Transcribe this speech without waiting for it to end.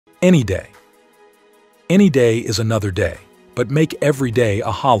Any day. Any day is another day, but make every day a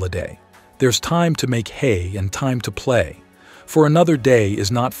holiday. There's time to make hay and time to play, for another day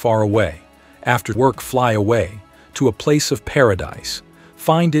is not far away. After work fly away, to a place of paradise.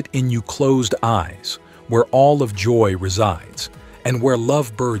 Find it in you closed eyes, where all of joy resides, and where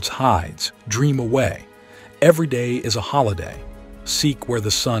lovebirds hides, dream away. Every day is a holiday. Seek where the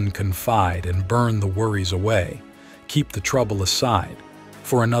sun confide and burn the worries away. Keep the trouble aside.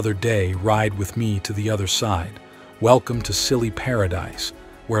 For another day, ride with me to the other side. Welcome to silly paradise,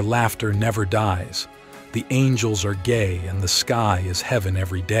 where laughter never dies. The angels are gay and the sky is heaven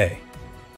every day.